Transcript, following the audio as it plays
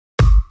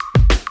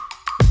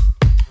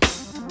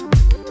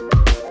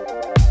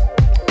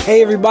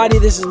Hey everybody,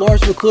 this is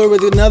Lawrence McClure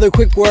with another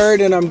quick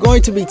word, and I'm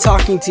going to be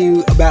talking to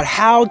you about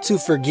how to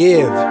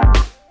forgive.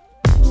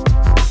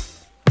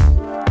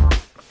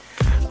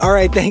 All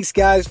right, thanks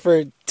guys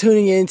for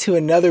tuning in to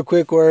another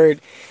quick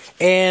word.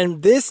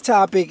 And this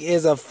topic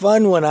is a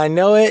fun one. I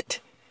know it.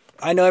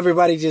 I know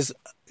everybody just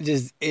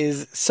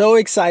is so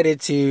excited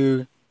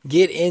to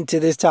get into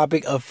this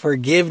topic of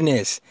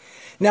forgiveness.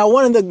 Now,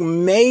 one of the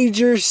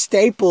major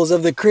staples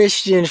of the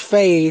Christian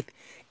faith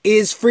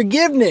is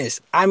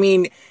forgiveness. I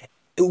mean,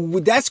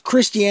 that's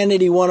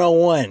Christianity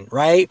 101,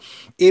 right?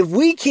 If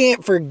we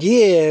can't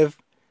forgive,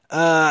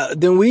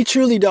 then we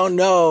truly don't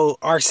know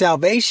our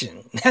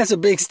salvation. That's a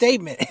big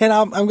statement. And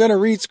I'm going to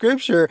read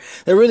scripture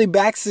that really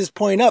backs this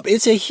point up.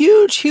 It's a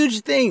huge,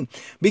 huge thing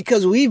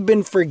because we've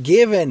been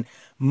forgiven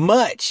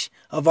much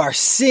of our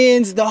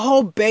sins. The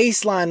whole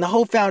baseline, the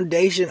whole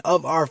foundation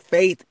of our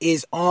faith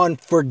is on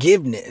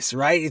forgiveness,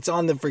 right? It's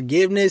on the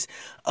forgiveness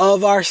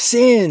of our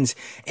sins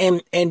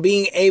and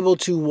being able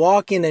to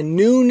walk in a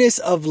newness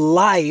of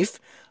life,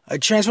 a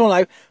transformed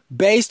life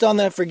based on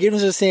the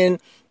forgiveness of sin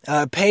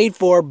paid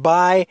for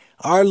by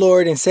our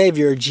Lord and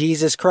Savior,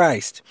 Jesus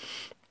Christ.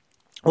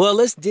 Well,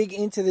 let's dig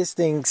into this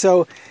thing.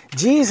 So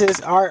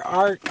Jesus,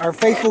 our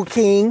faithful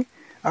King,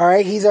 all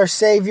right, he's our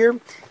Savior.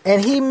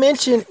 And he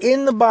mentioned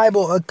in the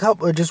Bible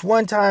just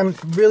one time,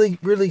 really,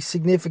 really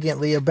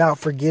significantly about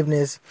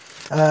forgiveness.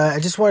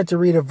 I just wanted to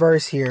read a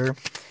verse here.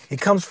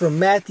 It comes from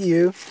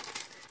Matthew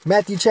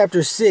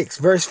chapter 6,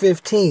 verse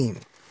 15.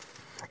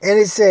 And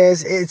it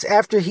says, it's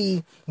after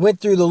he went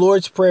through the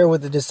Lord's Prayer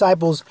with the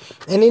disciples.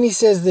 And then he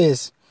says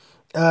this,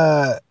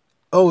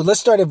 let's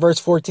start at verse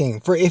 14.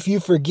 For if you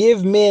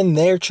forgive men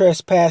their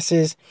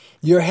trespasses,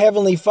 your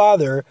heavenly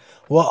Father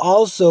will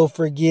also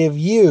forgive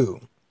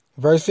you.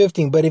 Verse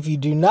 15, but if you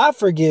do not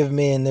forgive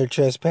men their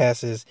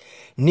trespasses,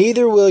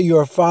 neither will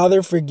your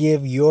Father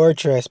forgive your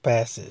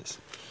trespasses.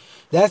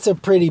 That's a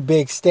pretty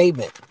big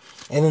statement.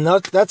 And then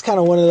that's kind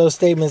of one of those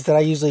statements that I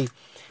usually,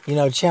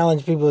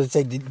 challenge people to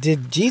say,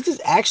 did Jesus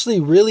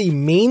actually really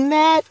mean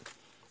that?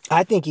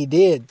 I think he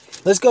did.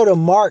 Let's go to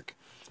Mark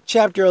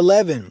chapter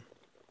 11,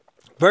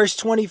 verse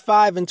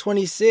 25 and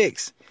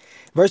 26.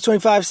 Verse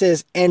 25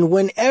 says, and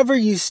whenever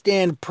you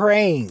stand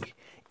praying,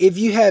 if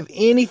you have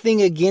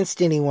anything against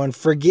anyone,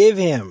 forgive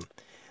him,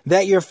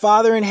 that your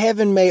Father in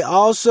heaven may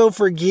also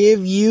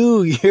forgive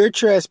you your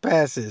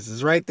trespasses.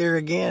 It's right there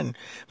again.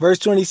 Verse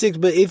 26,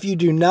 but if you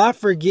do not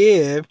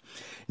forgive,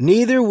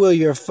 neither will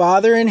your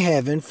Father in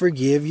heaven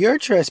forgive your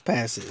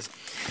trespasses.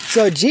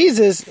 So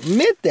Jesus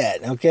meant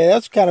that, okay?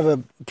 That's kind of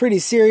a pretty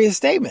serious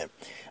statement.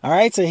 All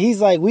right, so he's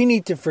like, we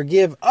need to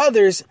forgive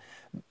others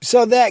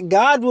so that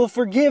God will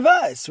forgive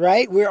us,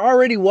 right? We're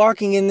already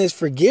walking in this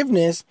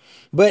forgiveness,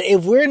 but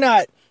if we're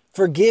not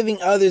forgiving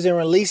others and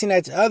releasing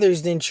that to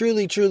others, then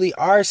truly, truly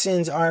our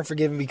sins aren't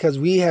forgiven because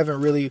we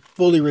haven't really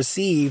fully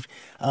received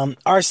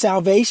our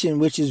salvation,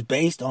 which is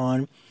based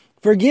on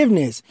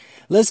forgiveness.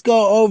 Let's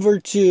go over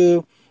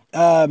to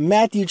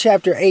Matthew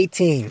chapter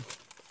 18.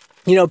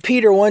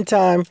 Peter, one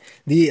time,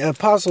 the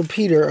apostle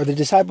Peter or the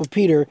disciple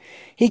Peter,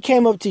 he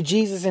came up to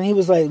Jesus and he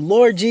was like,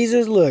 Lord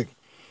Jesus, look,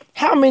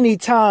 how many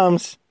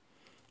times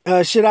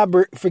should I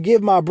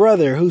forgive my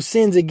brother who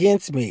sins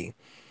against me?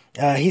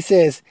 He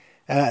says,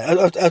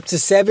 up to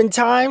 7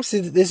 times.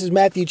 This is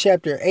Matthew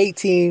chapter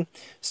 18,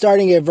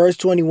 starting at verse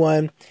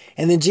 21.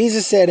 And then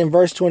Jesus said in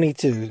verse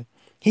 22,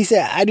 he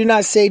said, I do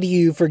not say to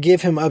you,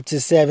 forgive him up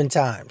to 7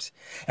 times.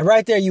 And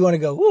right there, you want to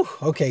go, whew,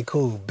 okay,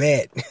 cool,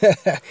 bet.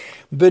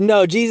 But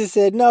no, Jesus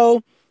said,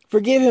 no,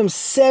 forgive him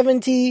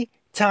 70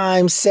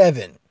 times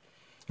 7.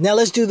 Now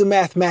let's do the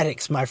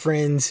mathematics, my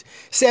friends.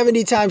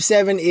 70 times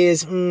 7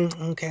 is, carry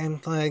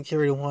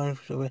the 1.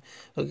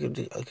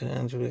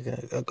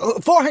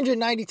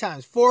 490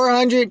 times.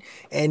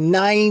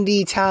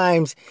 490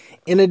 times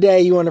in a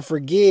day you want to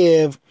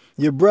forgive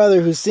your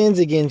brother who sins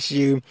against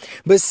you.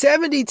 But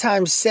 70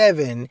 times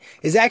 7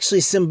 is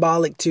actually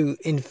symbolic to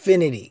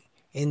infinity.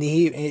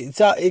 It's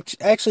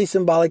actually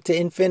symbolic to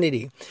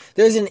infinity.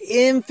 There's an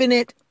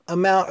infinite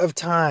amount of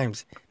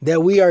times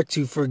that we are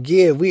to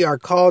forgive. We are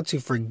called to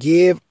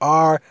forgive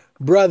our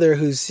brother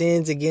who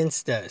sins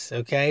against us.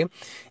 Okay.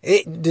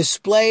 It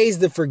displays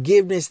the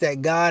forgiveness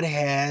that God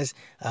has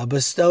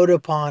bestowed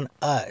upon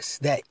us,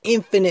 that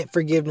infinite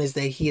forgiveness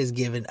that he has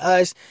given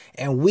us.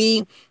 And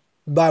we,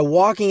 by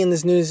walking in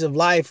this newness of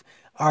life,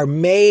 are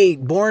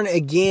born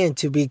again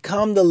to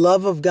become the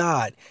love of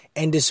God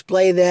and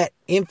display that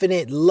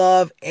infinite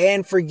love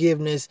and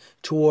forgiveness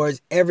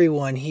towards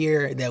everyone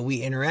here that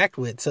we interact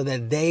with so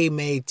that they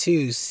may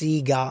too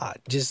see God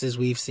just as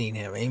we've seen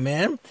him.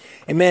 Amen.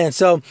 Amen.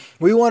 So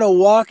we want to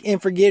walk in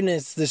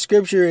forgiveness. The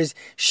scripture is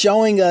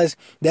showing us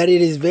that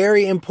it is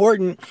very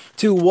important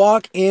to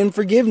walk in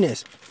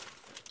forgiveness.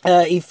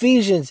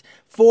 Ephesians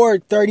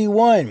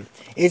 4:31.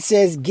 It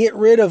says, get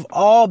rid of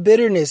all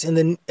bitterness in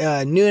the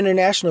New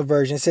International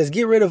Version. It says,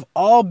 get rid of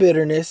all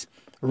bitterness,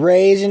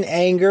 rage and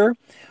anger,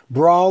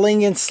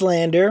 brawling and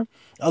slander,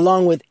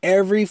 along with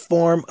every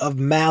form of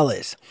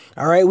malice.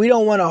 All right. We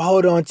don't want to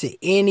hold on to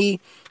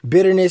any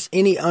bitterness,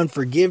 any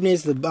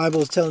unforgiveness. The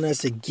Bible is telling us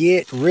to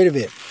get rid of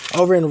it.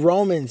 Over in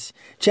Romans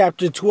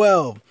chapter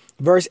 12,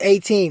 verse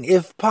 18,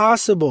 if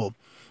possible,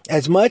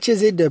 as much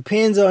as it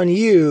depends on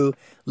you,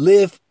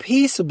 live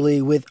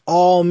peaceably with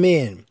all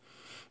men.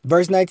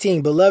 Verse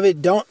 19,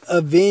 beloved, don't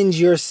avenge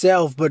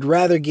yourself, but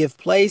rather give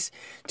place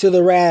to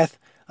the wrath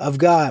of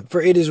God.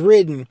 For it is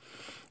written,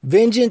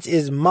 vengeance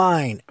is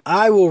mine,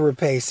 I will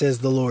repay, says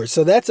the Lord.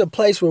 So that's a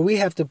place where we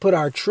have to put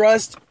our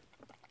trust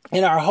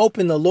and our hope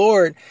in the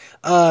Lord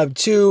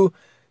to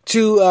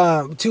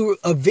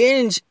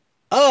avenge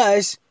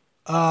us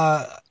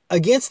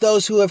against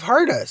those who have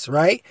hurt us,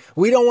 right?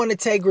 We don't want to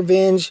take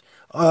revenge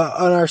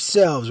on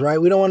ourselves, right?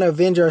 We don't want to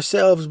avenge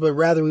ourselves, but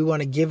rather we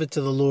want to give it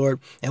to the Lord,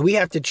 and we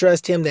have to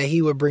trust him that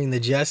he will bring the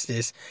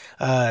justice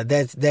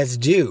that's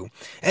due.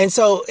 And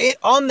so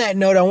on that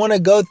note, I want to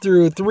go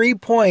through 3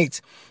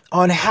 points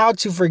on how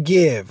to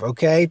forgive,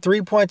 okay?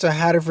 3 points on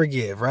how to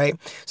forgive, right?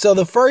 So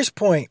the first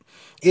point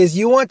is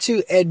you have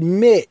to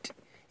admit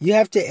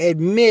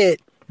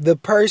the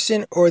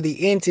person or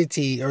the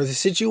entity or the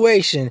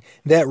situation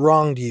that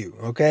wronged you,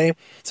 okay?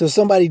 So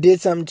somebody did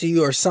something to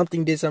you or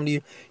something did something to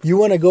you. You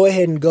want to go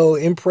ahead and go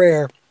in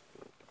prayer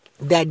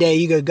that day.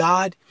 You go,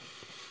 God,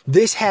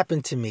 this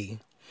happened to me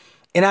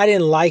and I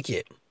didn't like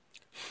it.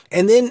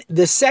 And then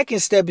the second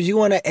step is you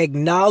want to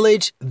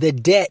acknowledge the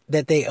debt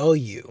that they owe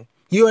you.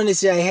 You want to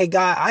say, hey,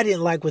 God, I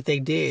didn't like what they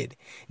did.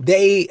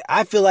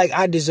 I feel like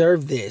I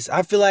deserve this.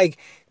 I feel like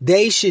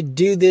they should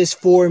do this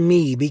for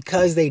me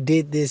because they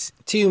did this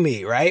to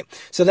me, right?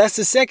 So that's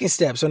the second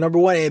step. So number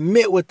one,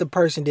 admit what the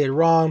person did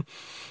wrong.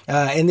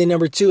 And then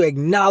number two,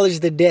 acknowledge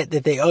the debt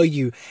that they owe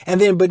you.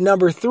 But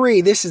number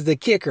three, this is the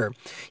kicker.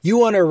 You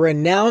want to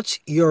renounce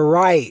your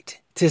right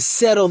to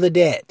settle the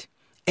debt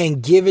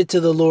and give it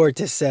to the Lord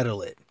to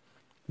settle it.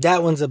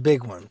 That one's a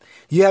big one.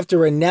 You have to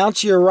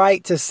renounce your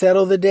right to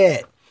settle the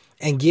debt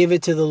and give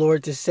it to the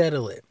Lord to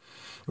settle it.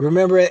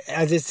 Remember,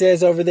 as it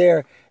says over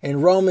there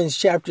in Romans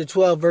chapter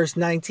 12, verse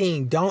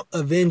 19, don't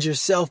avenge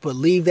yourself, but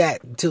leave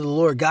that to the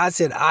Lord. God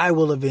said, I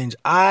will avenge.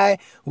 I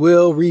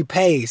will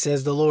repay,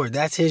 says the Lord.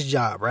 That's his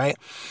job, right?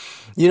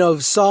 You know,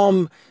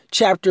 Psalm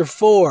chapter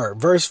 4,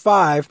 verse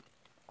 5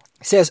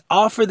 says,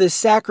 offer the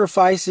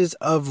sacrifices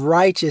of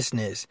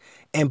righteousness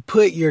and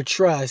put your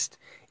trust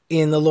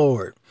in the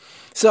Lord.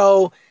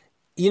 So,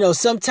 you know,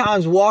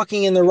 sometimes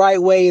walking in the right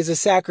way is a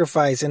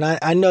sacrifice. And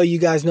I know you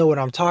guys know what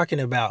I'm talking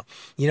about.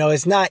 You know,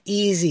 it's not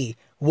easy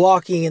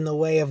walking in the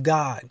way of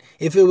God.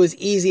 If it was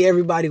easy,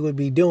 everybody would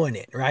be doing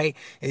it, right?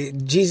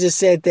 Jesus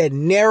said that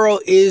narrow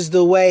is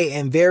the way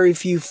and very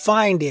few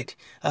find it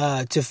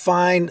to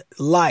find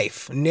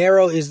life.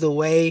 Narrow is the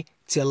way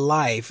to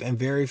life and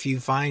very few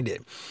find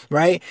it,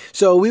 right?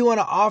 So we want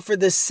to offer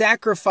the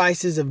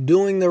sacrifices of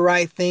doing the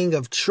right thing,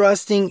 of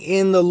trusting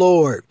in the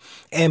Lord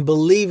and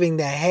believing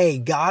that, hey,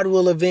 God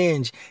will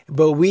avenge.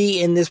 But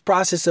we, in this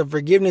process of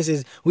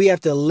forgiveness, we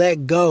have to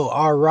let go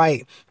our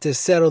right to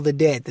settle the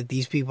debt that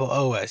these people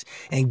owe us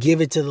and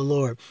give it to the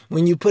Lord.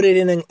 When you put it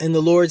in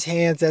the Lord's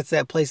hands, that's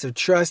that place of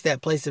trust,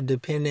 that place of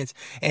dependence.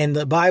 And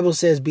the Bible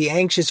says, be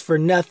anxious for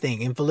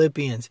nothing in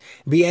Philippians.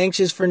 Be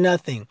anxious for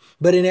nothing,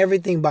 but in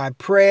everything by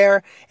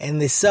prayer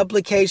and the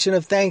supplication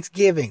of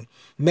thanksgiving.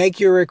 Make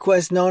your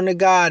request known to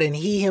God, and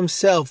he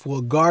himself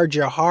will guard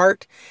your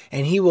heart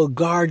and he will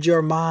guard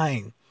your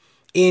mind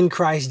in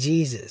Christ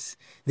Jesus.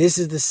 This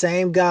is the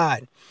same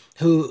God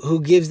who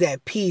gives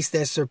that peace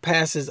that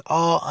surpasses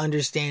all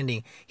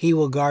understanding. He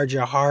will guard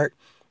your heart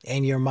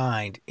and your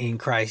mind in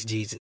Christ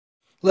Jesus.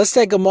 Let's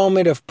take a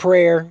moment of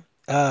prayer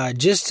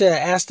just to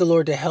ask the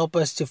Lord to help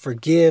us to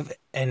forgive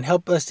and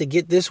help us to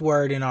get this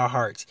word in our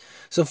hearts.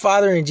 So,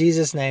 Father, in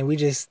Jesus' name, we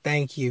just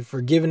thank you for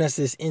giving us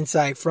this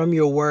insight from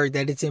your word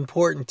that it's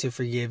important to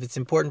forgive. It's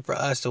important for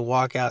us to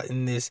walk out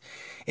in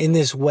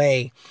this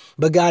way.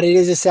 But God, it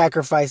is a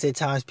sacrifice at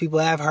times. People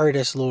have hurt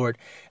us, Lord,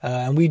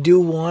 and we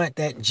do want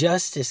that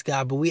justice,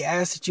 God. But we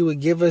ask that you would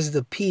give us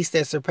the peace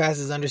that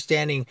surpasses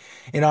understanding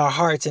in our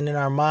hearts and in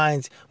our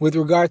minds with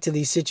regard to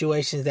these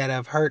situations that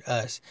have hurt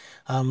us.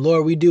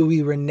 Lord,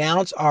 we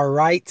renounce our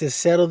right to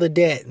settle the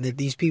debt that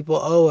these people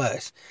owe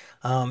us.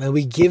 And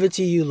we give it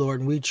to you, Lord,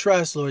 and we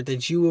trust, Lord,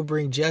 that you will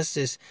bring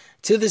justice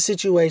to the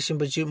situation,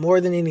 but you,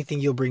 more than anything,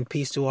 you'll bring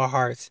peace to our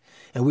hearts.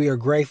 And we are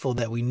grateful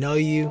that we know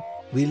you,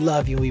 we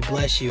love you, we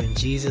bless you. In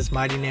Jesus'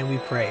 mighty name we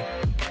pray.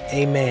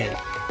 Amen.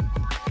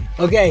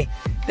 Okay,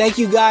 thank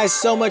you guys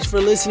so much for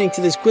listening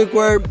to this quick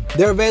word.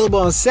 They're available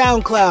on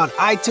SoundCloud,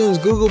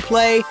 iTunes, Google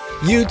Play,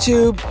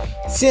 YouTube.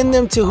 Send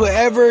them to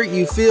whoever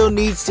you feel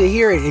needs to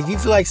hear it. If you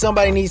feel like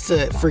somebody needs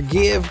to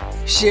forgive,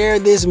 share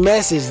this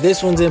message.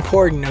 This one's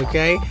important,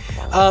 okay?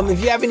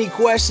 If you have any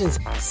questions,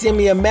 send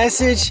me a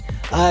message.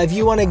 If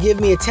you want to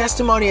give me a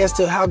testimony as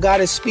to how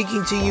God is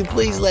speaking to you,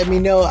 please let me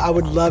know. I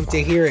would love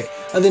to hear it.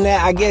 Other than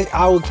that, I guess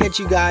I will catch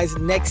you guys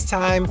next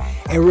time.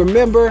 And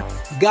remember,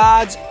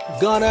 God's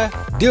gonna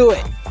do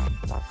it.